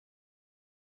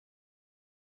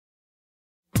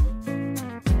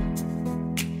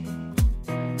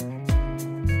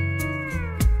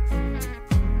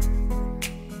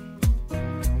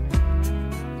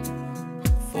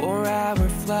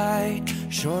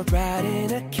Short ride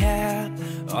in a cab,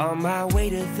 on my way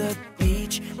to the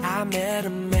beach, I met a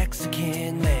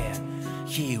Mexican man.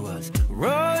 He was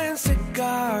rolling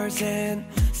cigars and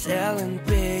selling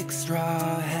big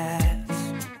straw hats.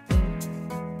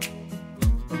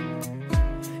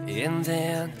 And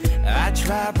then I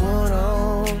tried one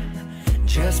on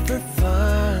just for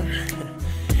fun.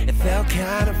 It felt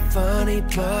kind of funny,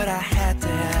 but I had to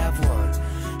have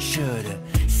one. Should've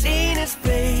seen his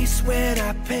face when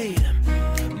I paid him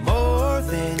more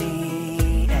than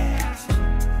he asked.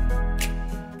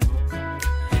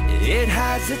 It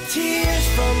hides the tears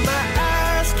from my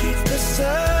eyes, keeps the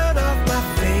sun off my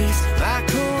face. My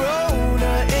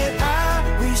Corona and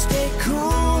I, we stay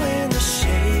cool in the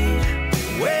shade.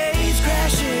 Waves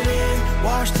crashing in,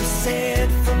 wash the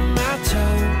sand from my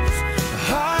toes. A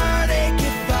heartache,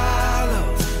 it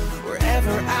follows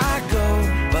wherever I go,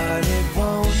 but it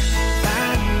won't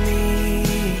find me.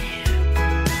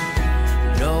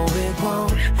 No, it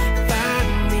won't find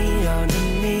me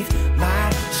underneath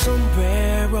my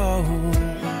sombrero.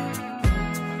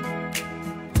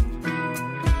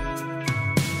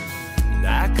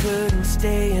 I couldn't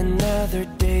stay another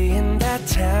day in that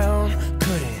town.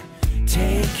 Couldn't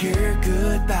take your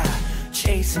goodbye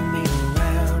chasing me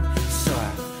around. So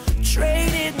I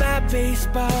traded my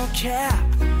baseball cap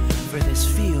for this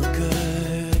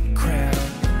feel-good crown.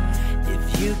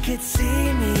 If you could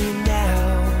see me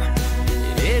now,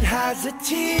 it hides the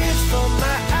tears from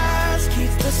my eyes,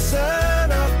 keeps the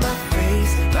sun off my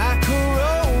face. My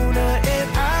Corona and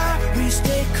I, we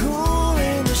stay cool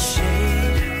in the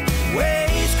shade.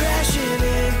 Waves crashing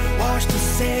in, wash the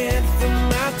sand from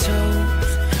my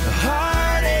toes. A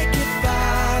heartache, it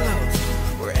follows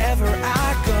wherever I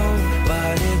go,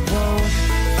 but it won't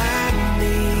find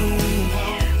me.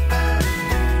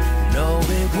 No,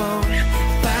 it won't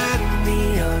find me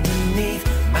underneath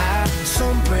my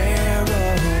sombrero.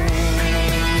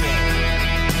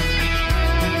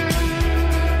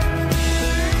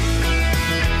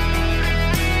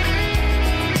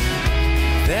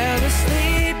 Fell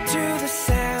asleep to the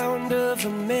sound of a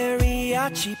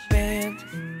mariachi band,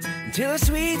 until a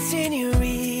sweet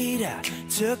senorita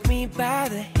took me by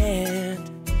the hand.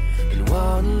 In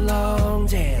one long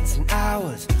dance and I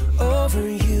was over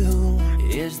you.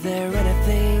 Is there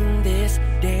anything this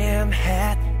damn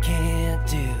hat can't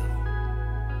do?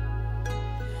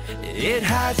 It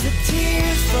hides the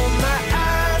tears from my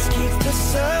eyes, keeps the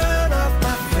sun off